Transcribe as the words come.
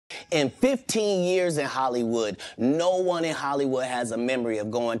In 15 years in Hollywood, no one in Hollywood has a memory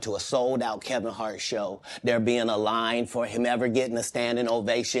of going to a sold-out Kevin Hart show, there being a line for him ever getting a standing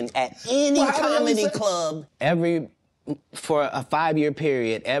ovation at any comedy club. For a 5-year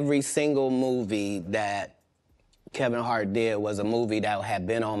period, every single movie that Kevin Hart did was a movie that had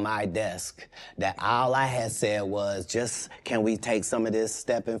been on my desk, that all I had said was, just, can we take some of this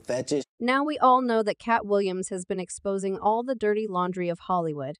step and fetch it? Now we all know that Katt Williams has been exposing all the dirty laundry of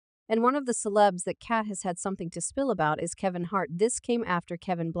Hollywood, and one of the celebs that Katt has had something to spill about is Kevin Hart. This came after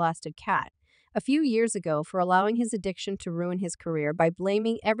Kevin blasted Katt a few years ago for allowing his addiction to ruin his career by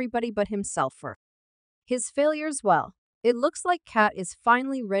blaming everybody but himself for his failures. Well, it looks like Katt is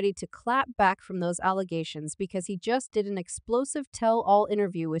finally ready to clap back from those allegations because he just did an explosive tell-all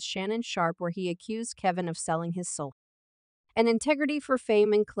interview with Shanon Sharpe where he accused Kevin of selling his soul and integrity for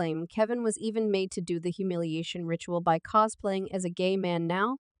fame and claim Kevin was even made to do the humiliation ritual by cosplaying as a gay man.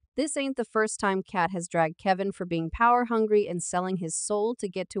 Now, this ain't the first time Katt has dragged Kevin for being power-hungry and selling his soul to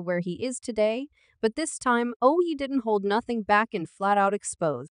get to where he is today, but this time, he didn't hold nothing back and flat-out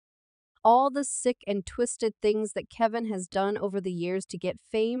exposed all the sick and twisted things that Kevin has done over the years to get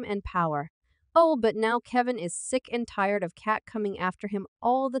fame and power. But now Kevin is sick and tired of Katt coming after him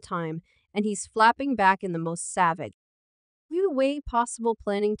all the time, and he's flapping back in the most savage way possible,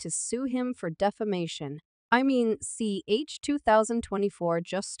 planning to sue him for defamation. I mean, CH 2024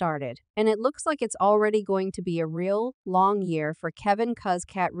 just started, and it looks like it's already going to be a real long year for Kevin, cause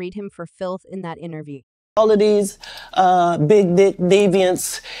Katt read him for filth in that interview. All of these big dick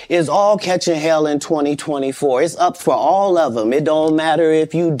deviants is all catching hell in 2024. It's up for all of them. It don't matter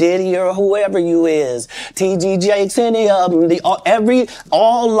if you Diddy or whoever you is, TG Jakes, any of them.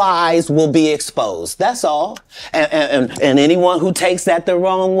 All lies will be exposed. That's all. And anyone who takes that the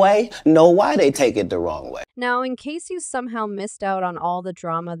wrong way, know why they take it the wrong way. Now, in case you somehow missed out on all the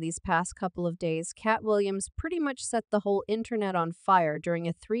drama these past couple of days, Katt Williams pretty much set the whole internet on fire during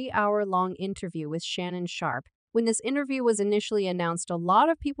a 3-hour-long interview with Shanon Sharpe. When this interview was initially announced, a lot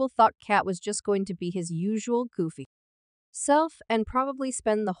of people thought Katt was just going to be his usual goofy self and probably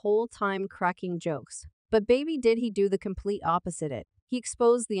spend the whole time cracking jokes. But baby, did he do the complete opposite. He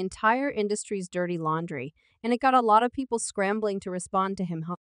exposed the entire industry's dirty laundry, and it got a lot of people scrambling to respond to him.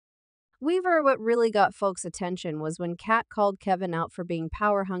 However, what really got folks' attention was when Katt called Kevin out for being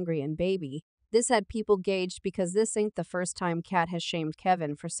power-hungry and baby. This had people gauged because this ain't the first time Katt has shamed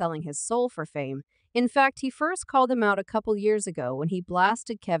Kevin for selling his soul for fame. In fact, he first called him out a couple years ago when he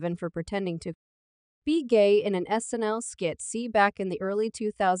blasted Kevin for pretending to be gay in an SNL skit. See, back in the early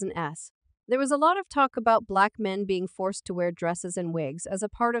 2000s. There was a lot of talk about black men being forced to wear dresses and wigs as a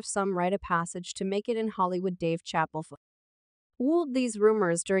part of some rite of passage to make it in Hollywood. Dave Chappelle fueled these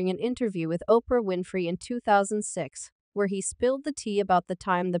rumors during an interview with Oprah Winfrey in 2006, where he spilled the tea about the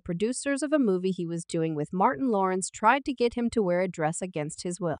time the producers of a movie he was doing with Martin Lawrence tried to get him to wear a dress against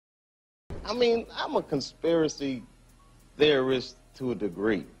his will. I mean, I'm a conspiracy theorist to a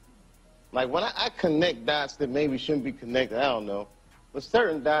degree. Like, when I connect dots that maybe shouldn't be connected, I don't know. But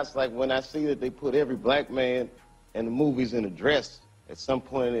certain dots, like when I see that they put every black man in the movies in a dress at some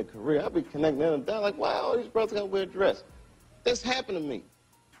point in their career, I'll be connecting them down like, wow, all these brothers gotta wear a dress. This happened to me.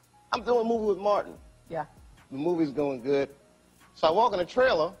 I'm doing a movie with Martin. Yeah. The movie's going good. So I walk in the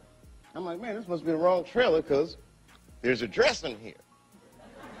trailer. I'm like, man, this must be the wrong trailer because there's a dress in here.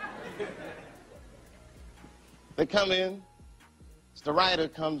 They come in. The writer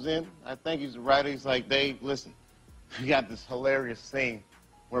comes in. I think he's the writer. He's like, Dave, listen, we got this hilarious scene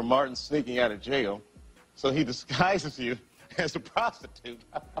where Martin's sneaking out of jail. So he disguises you as a prostitute.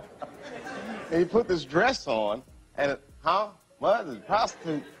 And he put this dress on. And, what? A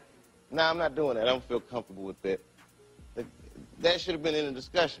prostitute? Nah, I'm not doing that. I don't feel comfortable with that. That should have been in the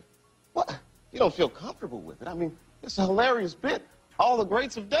discussion. What? You don't feel comfortable with it? I mean, it's a hilarious bit. All the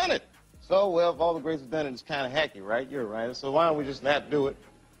greats have done it. So, well, if all the greats have done it, it's kind of hacky, right? You're a writer. So why don't we just not do it?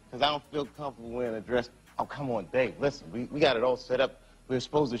 Because I don't feel comfortable wearing a dress. Oh, come on, Dave, listen. We got it all set up. We were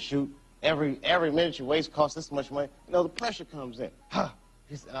supposed to shoot. Every minute you waste costs this much money. You know, the pressure comes in.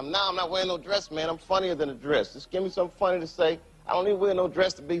 He said, I'm not wearing no dress, man. I'm funnier than a dress. Just give me something funny to say. I don't need to wear no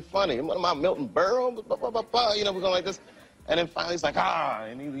dress to be funny. What am I, Milton Berle? You know, we're going like this. And then finally he's like,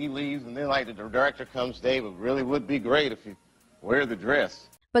 and he leaves. And then, like, the director comes, Dave, it really would be great if you wear the dress.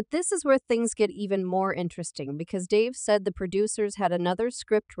 But this is where things get even more interesting because Dave said the producers had another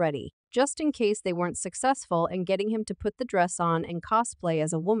script ready, just in case they weren't successful in getting him to put the dress on and cosplay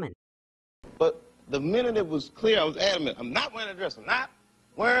as a woman. But the minute it was clear, I was adamant, I'm not wearing a dress. I'm not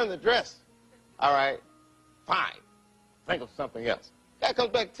wearing the dress. All right, fine. Think of something else. Guy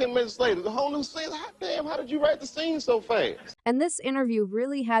comes back 10 minutes later, the whole new scene. Hot damn, how did you write the scene so fast? And this interview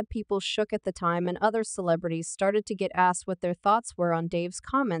really had people shook at the time, and other celebrities started to get asked what their thoughts were on Dave's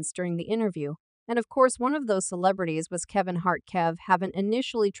comments during the interview. And of course, one of those celebrities was Kevin Hart. Kev having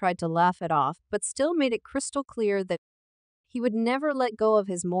initially tried to laugh it off, but still made it crystal clear that he would never let go of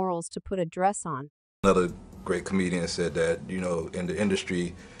his morals to put a dress on. Another great comedian said that, in the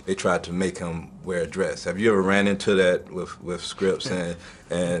industry, they tried to make him wear a dress. Have you ever ran into that with scripts,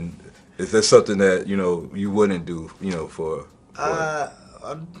 and is that something that, you wouldn't do, for I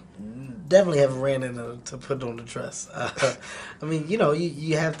definitely haven't ran into to put on the dress. I mean,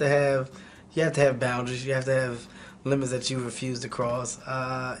 you have to have boundaries. You have to have limits that you refuse to cross.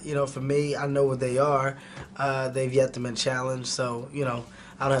 For me, I know what they are. They've yet to been challenged, so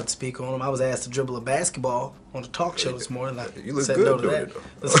I don't have to speak on them. I was asked to dribble a basketball on the talk show this morning. You look said good no to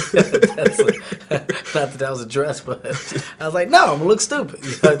doing that. Not that was a dress, but I was like, no, I'm gonna look stupid.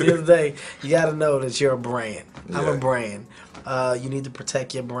 At the end of the day, you got to know that you're a brand. I'm a brand. You need to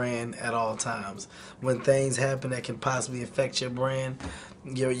protect your brand at all times. When things happen that can possibly affect your brand,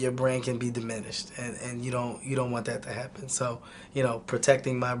 your brand can be diminished, and you don't want that to happen. So,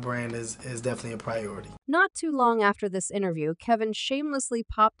 protecting my brand is definitely a priority. Not too long after this interview, Kevin shamelessly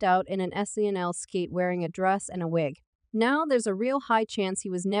popped out in an SNL skit wearing a dress and a wig. Now there's a real high chance he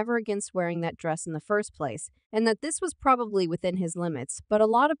was never against wearing that dress in the first place, and that this was probably within his limits, but a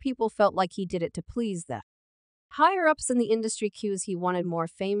lot of people felt like he did it to please them. Higher-ups in the industry cues he wanted more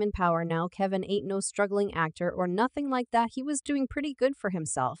fame and power. Now Kevin ain't no struggling actor or nothing like that. He was doing pretty good for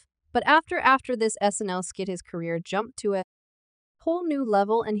himself. But after this SNL skit, his career jumped to a whole new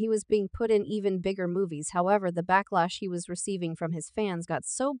level, and he was being put in even bigger movies. However, the backlash he was receiving from his fans got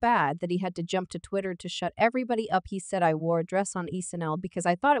so bad that he had to jump to Twitter to shut everybody up. He said, "I wore a dress on SNL because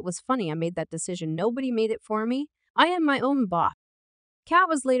I thought it was funny. I made that decision. Nobody made it for me. I am my own boss." Katt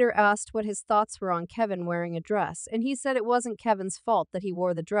was later asked what his thoughts were on Kevin wearing a dress, and he said it wasn't Kevin's fault that he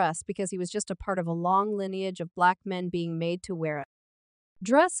wore the dress because he was just a part of a long lineage of black men being made to wear a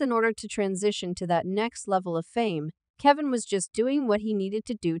dress in order to transition to that next level of fame. Kevin was just doing what he needed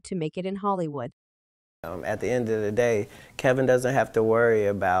to do to make it in Hollywood. At the end of the day, Kevin doesn't have to worry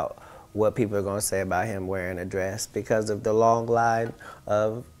about what people are going to say about him wearing a dress because of the long line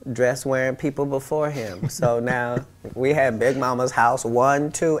of dress-wearing people before him. So now we had Big Mama's house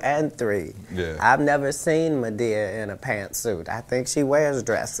 1, 2, and 3. Yeah. I've never seen Medea in a pantsuit. I think she wears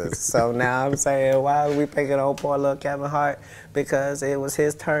dresses. So now I'm saying, why are we picking on poor little Kevin Hart? Because it was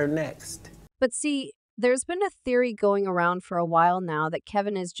his turn next. But see, there's been a theory going around for a while now that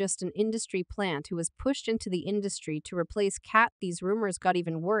Kevin is just an industry plant who was pushed into the industry to replace Katt. These rumors got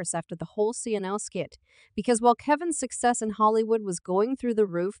even worse after the whole SNL skit, because while Kevin's success in Hollywood was going through the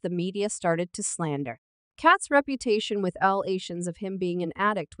roof, the media started to slander Katt's reputation with allegations of him being an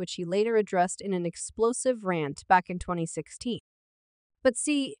addict, which he later addressed in an explosive rant back in 2016. But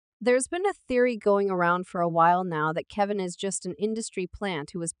see, there's been a theory going around for a while now that Kevin is just an industry plant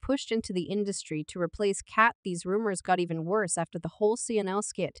who was pushed into the industry to replace Katt. These rumors got even worse after the whole SNL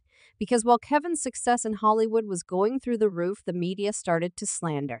skit, because while Kevin's success in Hollywood was going through the roof, the media started to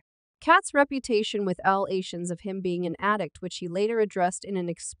slander Katt's reputation with allegations of him being an addict, which he later addressed in an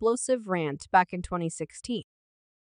explosive rant back in 2016.